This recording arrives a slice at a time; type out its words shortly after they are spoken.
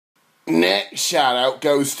Next shout out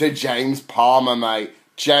goes to James Palmer, mate.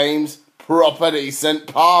 James, proper decent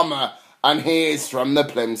Palmer. And he is from the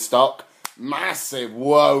Plymstock. Massive.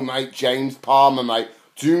 Whoa, mate. James Palmer, mate.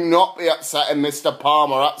 Do not be upsetting Mr.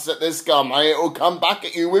 Palmer. Upset this guy, mate. It will come back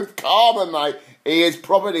at you with karma, mate. He is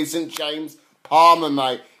proper decent James Palmer,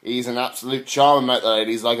 mate. He's an absolute charmer, mate. The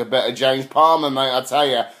ladies like a bit of James Palmer, mate. I tell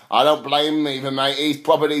you. I don't blame him either, mate. He's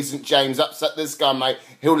proper decent James. Upset this guy, mate.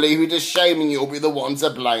 He'll leave you to shame and you'll be the one to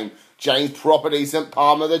blame. James proper decent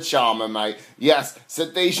Palmer the charmer, mate. Yes, it's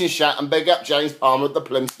a decent shout and big up James Palmer at the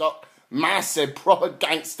Plymstock. Massive, proper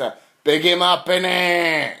gangster. Big him up,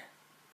 innit?